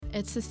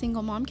It's the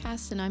Single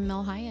Momcast, and I'm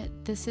Mel Hiett.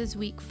 This is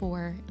week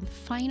 4, the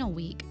final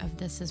week of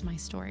This Is My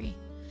Story.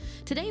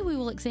 Today we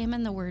will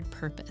examine the word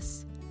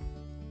purpose.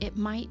 It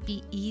might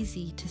be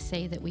easy to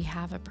say that we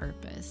have a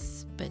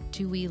purpose, but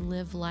do we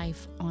live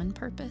life on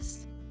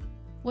purpose?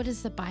 What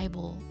does the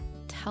Bible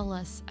tell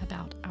us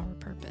about our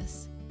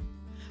purpose?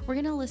 We're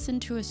going to listen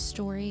to a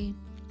story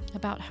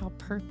about how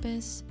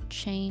purpose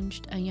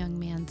changed a young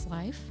man's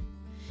life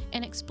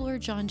and explore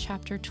John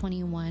chapter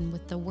 21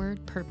 with the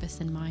word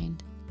purpose in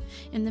mind.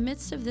 In the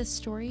midst of this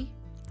story,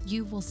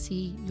 you will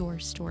see your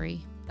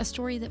story, a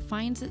story that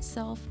finds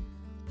itself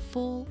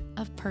full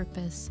of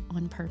purpose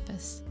on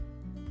purpose.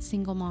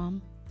 Single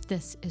mom,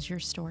 this is your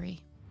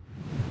story.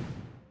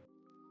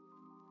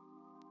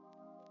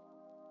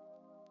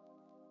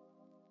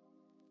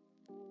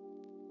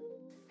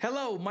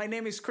 Hello, my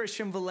name is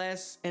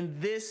Velez, and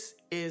this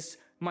is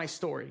my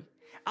story.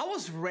 I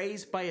was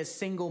raised by a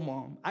single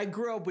mom. I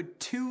grew up with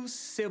 2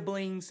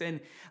 siblings,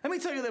 and let me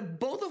tell you that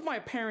both of my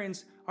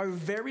parents are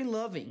very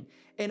loving.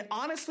 And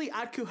honestly,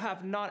 I could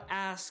have not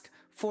asked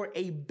for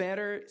a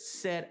better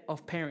set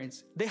of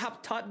parents. They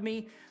have taught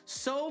me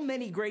so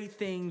many great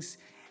things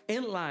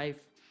in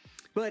life,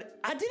 but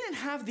I didn't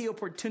have the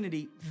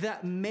opportunity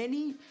that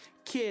many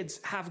kids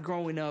have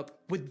growing up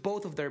with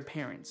both of their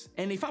parents.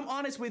 And if I'm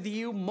honest with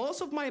you, most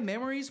of my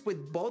memories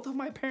with both of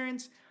my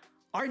parents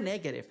are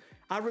negative.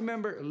 I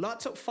remember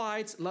lots of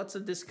fights, lots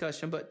of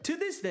discussion, but to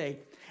this day,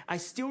 I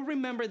still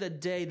remember the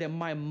day that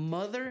my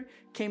mother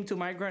came to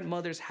my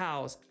grandmother's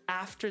house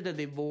after the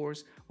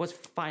divorce was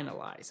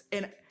finalized.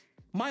 And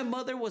my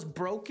mother was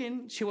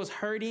broken, she was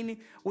hurting,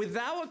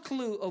 without a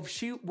clue of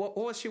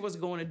what she was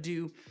going to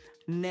do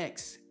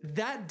next.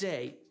 That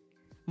day,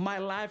 my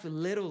life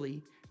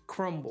literally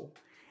crumbled.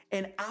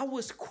 And I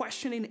was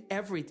questioning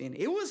everything.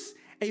 It was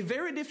a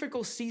very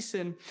difficult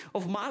season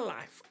of my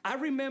life. I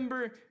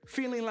remember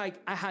feeling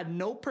like I had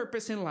no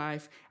purpose in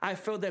life. I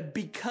felt that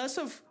because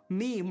of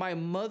me, my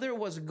mother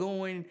was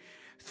going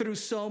through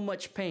so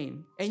much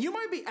pain. And you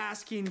might be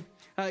asking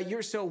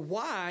yourself,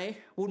 why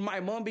would my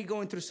mom be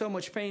going through so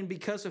much pain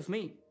because of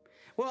me?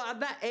 Well, at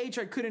that age,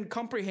 I couldn't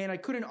comprehend. I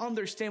couldn't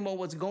understand what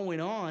was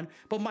going on.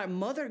 But my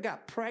mother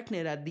got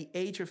pregnant at the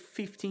age of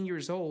 15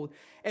 years old.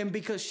 And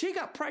because she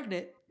got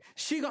pregnant,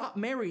 she got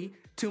married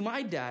to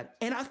my dad.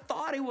 And I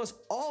thought it was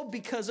all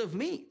because of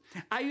me.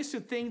 I used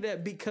to think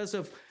that because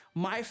of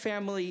my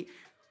family,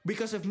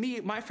 because of me,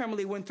 my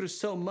family went through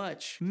so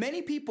much.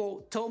 Many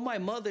people told my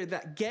mother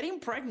that getting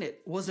pregnant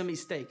was a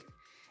mistake.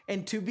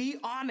 And to be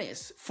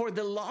honest, for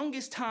the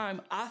longest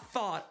time, I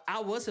thought I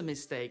was a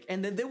mistake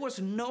and that there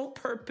was no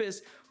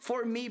purpose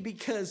for me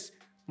because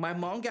my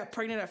mom got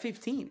pregnant at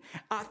 15.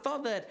 I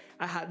thought that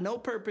I had no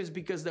purpose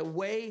because the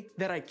way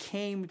that I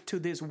came to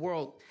this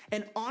world,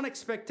 an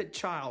unexpected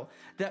child,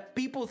 that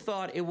people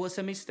thought it was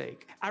a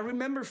mistake. I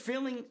remember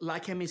feeling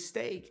like a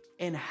mistake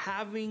and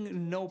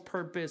having no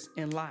purpose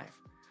in life.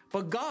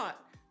 But God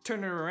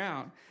turned it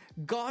around.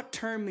 God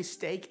turned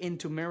mistake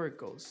into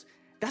miracles.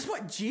 That's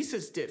what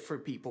Jesus did for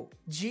people.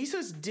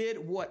 Jesus did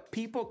what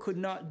people could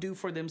not do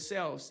for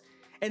themselves.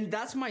 And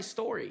that's my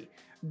story.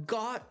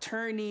 God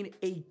turning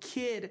a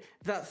kid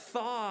that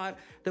thought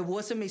that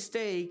was a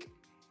mistake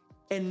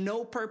and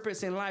no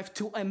purpose in life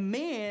to a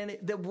man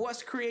that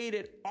was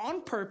created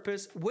on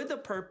purpose, with a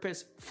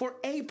purpose, for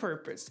a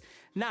purpose.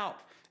 Now,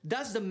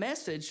 that's the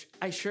message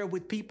I share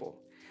with people.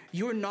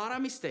 You're not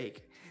a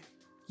mistake.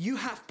 You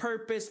have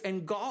purpose,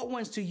 and God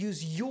wants to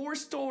use your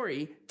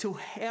story to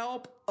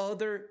help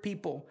other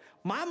people.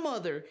 My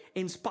mother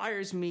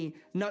inspires me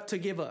not to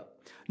give up.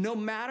 No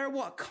matter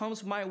what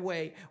comes my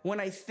way, when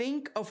I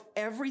think of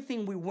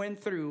everything we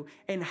went through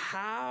and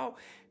how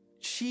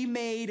she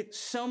made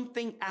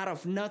something out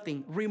of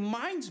nothing,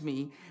 reminds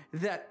me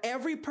that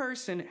every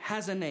person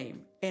has a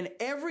name and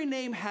every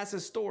name has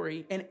a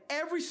story and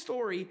every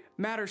story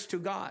matters to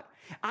God.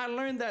 I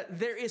learned that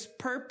there is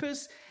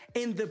purpose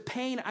in the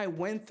pain I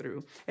went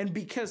through. And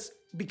because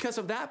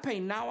of that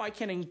pain, now I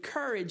can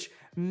encourage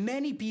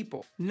many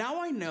people.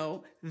 Now I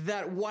know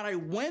that what I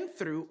went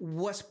through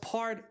was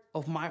part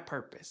of my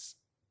purpose.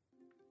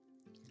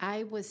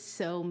 I was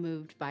so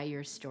moved by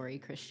your story,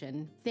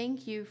 Christian.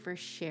 Thank you for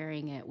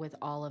sharing it with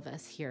all of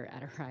us here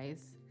at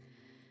Arise.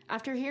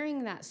 After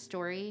hearing that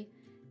story,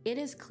 it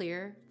is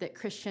clear that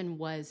Christian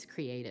was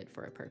created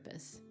for a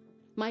purpose.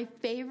 My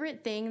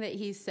favorite thing that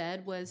he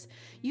said was,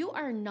 "You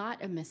are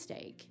not a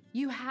mistake.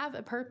 You have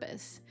a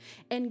purpose,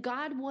 and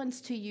God wants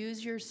to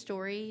use your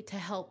story to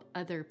help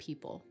other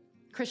people."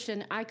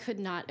 Christian, I could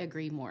not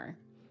agree more.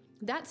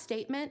 That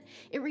statement,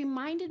 it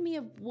reminded me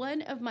of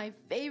one of my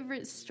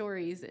favorite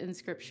stories in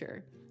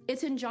Scripture.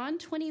 It's in John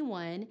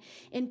 21,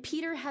 and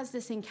Peter has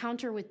this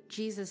encounter with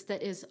Jesus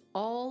that is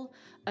all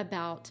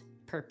about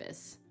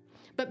purpose.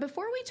 But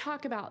before we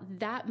talk about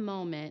that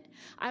moment,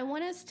 I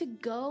want us to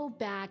go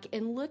back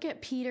and look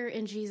at Peter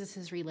and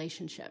Jesus'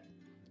 relationship.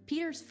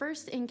 Peter's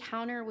first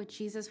encounter with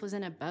Jesus was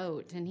in a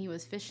boat, and he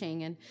was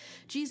fishing, and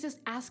Jesus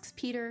asks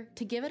Peter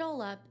to give it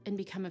all up and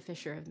become a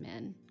fisher of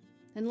men.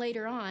 And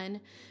later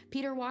on,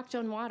 Peter walked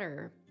on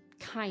water,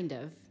 kind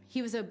of.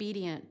 He was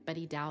obedient, but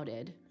he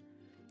doubted.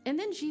 And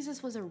then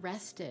Jesus was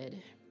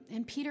arrested,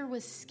 and Peter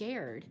was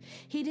scared.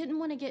 He didn't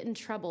want to get in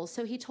trouble,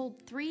 so he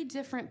told 3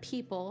 different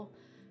people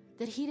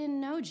that he didn't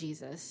know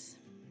Jesus.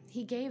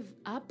 He gave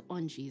up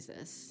on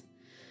Jesus.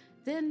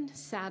 Then,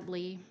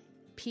 sadly,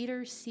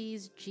 Peter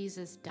sees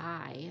Jesus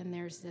die, and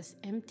there's this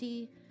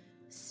empty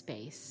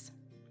space.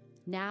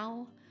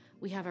 Now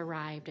we have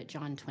arrived at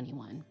John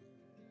 21.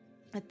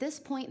 At this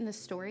point in the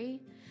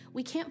story,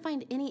 we can't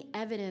find any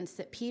evidence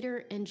that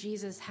Peter and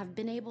Jesus have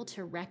been able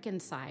to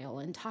reconcile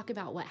and talk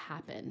about what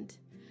happened.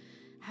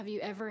 Have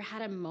you ever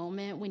had a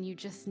moment when you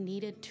just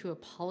needed to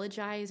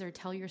apologize or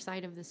tell your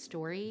side of the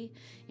story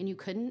and you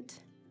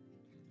couldn't?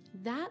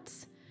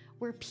 That's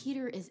where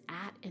Peter is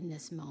at in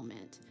this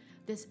moment,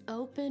 this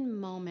open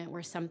moment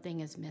where something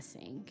is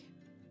missing.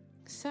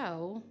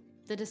 So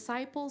the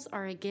disciples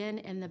are again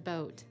in the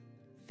boat,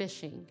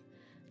 fishing,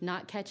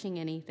 not catching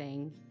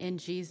anything, and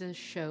Jesus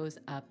shows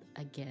up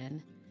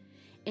again.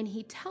 And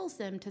he tells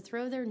them to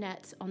throw their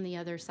nets on the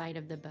other side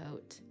of the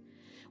boat.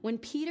 When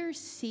Peter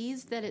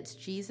sees that it's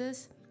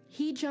Jesus,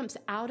 he jumps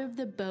out of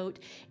the boat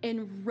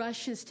and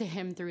rushes to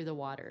him through the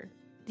water.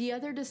 The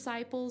other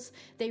disciples,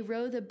 they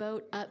row the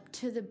boat up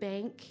to the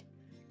bank,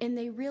 and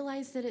they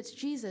realize that it's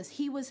Jesus.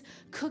 He was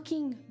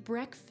cooking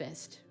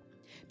breakfast.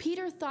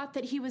 Peter thought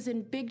that he was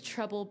in big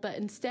trouble, but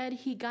instead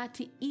he got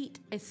to eat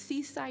a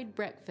seaside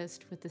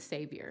breakfast with the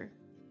Savior.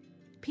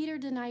 Peter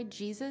denied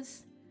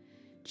Jesus.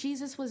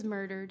 Jesus was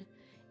murdered,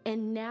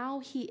 and now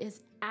he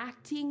is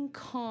acting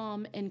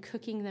calm and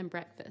cooking them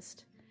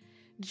breakfast.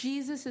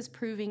 Jesus is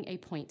proving a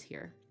point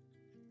here.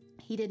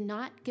 He did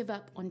not give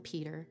up on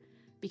Peter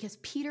because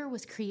Peter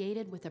was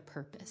created with a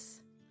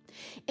purpose.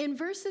 In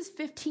verses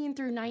 15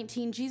 through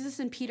 19, Jesus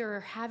and Peter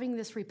are having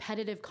this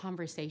repetitive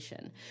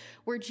conversation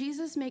where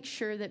Jesus makes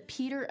sure that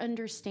Peter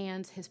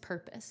understands his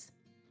purpose.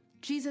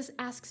 Jesus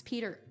asks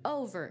Peter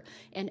over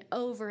and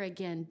over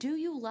again, "Do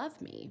you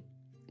love me?"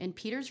 And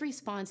Peter's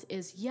response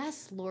is,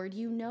 "Yes, Lord,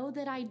 you know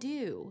that I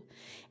do."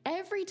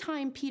 Every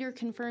time Peter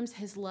confirms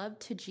his love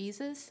to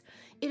Jesus,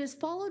 it is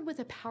followed with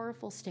a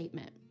powerful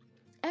statement.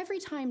 Every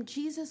time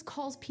Jesus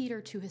calls Peter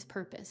to his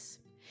purpose,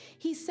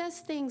 he says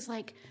things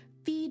like,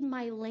 "Feed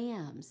my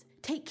lambs,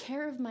 take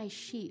care of my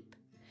sheep,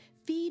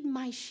 feed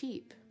my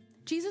sheep."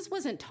 Jesus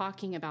wasn't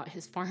talking about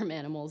his farm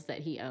animals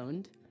that he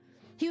owned.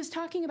 He was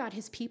talking about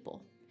his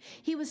people.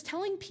 He was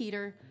telling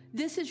Peter,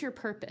 "This is your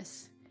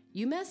purpose.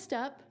 You messed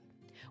up.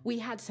 We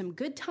had some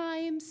good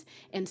times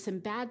and some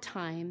bad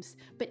times,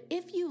 but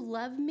if you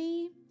love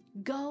me,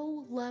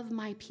 go love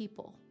my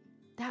people."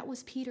 That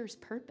was Peter's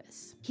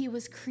purpose. He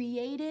was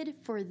created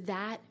for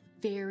that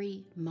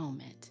very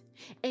moment.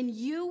 And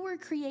you were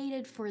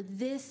created for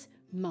this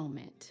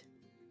moment.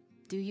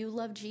 Do you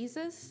love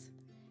Jesus?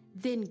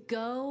 Then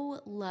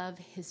go love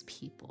his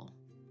people.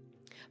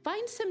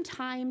 Find some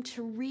time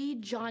to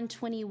read John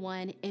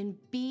 21 and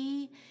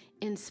be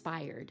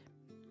inspired.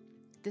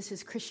 This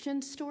is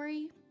Christian's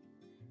story.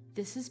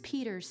 This is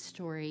Peter's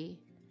story.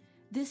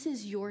 This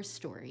is your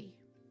story.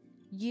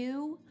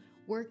 You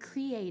were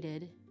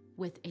created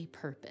with a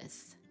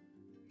purpose.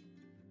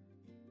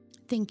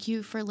 Thank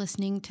you for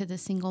listening to the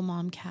Single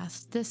Mom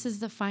Cast. This is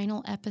the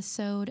final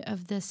episode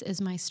of This Is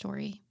My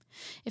Story.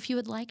 If you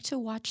would like to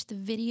watch the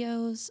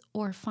videos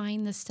or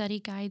find the study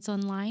guides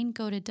online,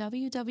 go to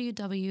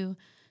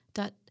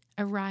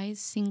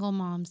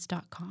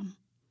www.arisesinglemoms.com.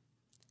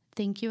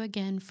 Thank you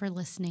again for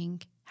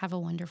listening. Have a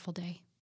wonderful day.